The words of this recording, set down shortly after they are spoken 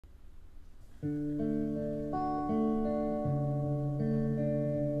I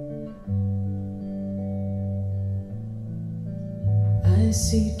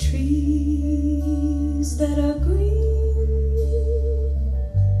see trees that are green,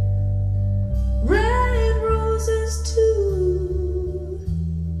 red roses too.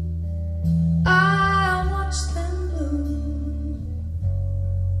 I watch them bloom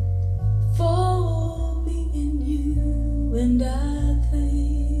for me and you, and I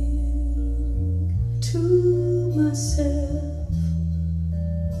think to myself,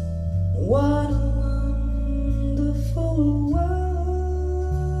 what a wonderful world.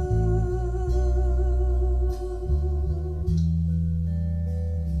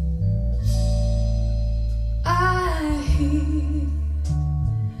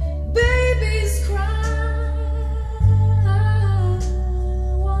 Babies cry,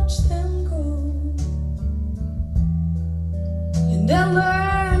 watch them grow, and they'll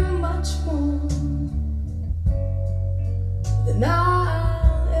learn much more than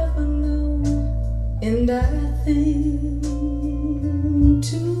I'll ever know. And I think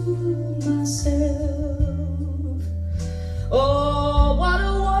to myself, oh, what a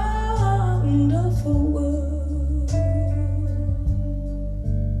wonderful world.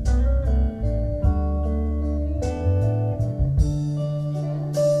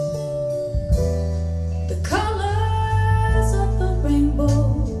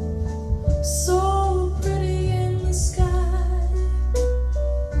 So pretty in the sky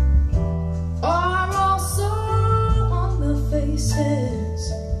are also on the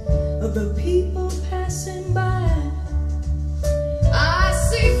faces of the people passing by. I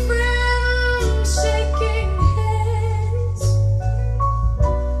see friends shaking hands,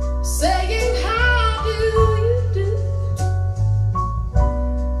 saying, how do you do?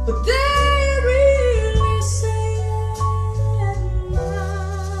 But they really saying, I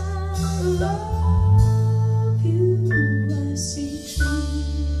love you. I see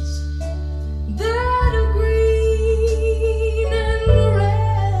trees that are green and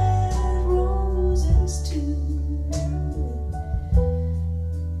red roses too.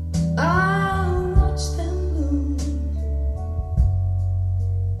 I'll watch them bloom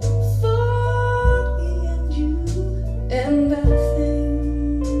for me and you, and I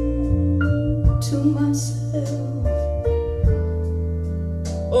think to myself,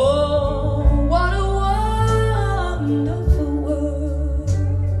 oh, what a wonderful world.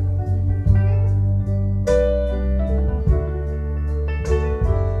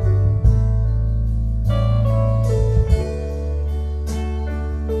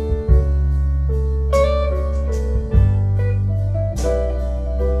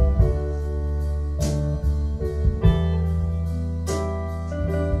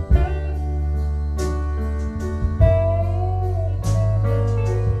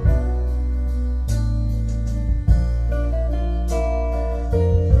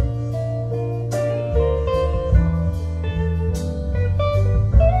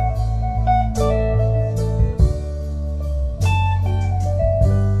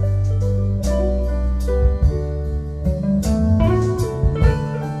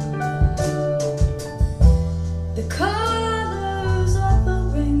 The colors of the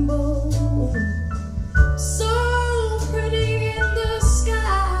rainbow, so pretty in the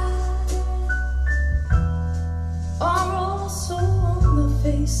sky, are also on the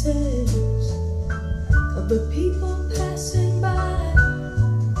faces of the people passing by.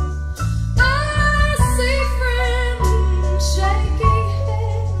 I see friends shaking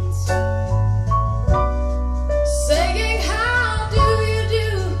hands, saying, how do you do?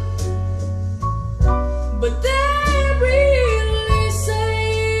 But they're really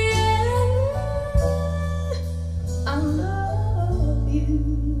saying, I love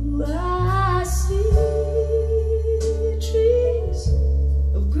you. I see trees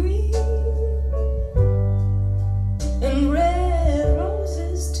of green and red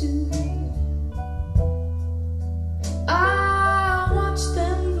roses too. I watch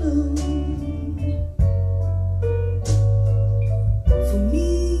them bloom for me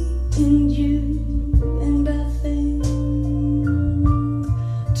and you, and I think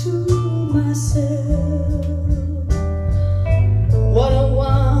to myself, what a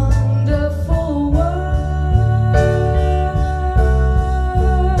wonderful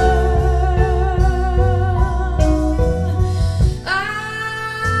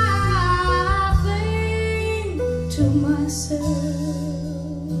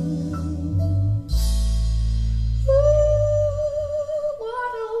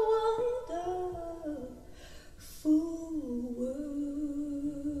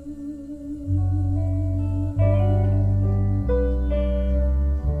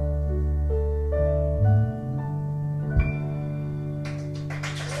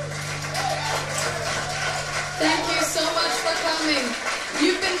Thank you so much for coming.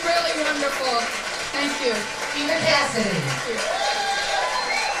 You've been really wonderful. Thank you. Eva Cassidy. Thank you.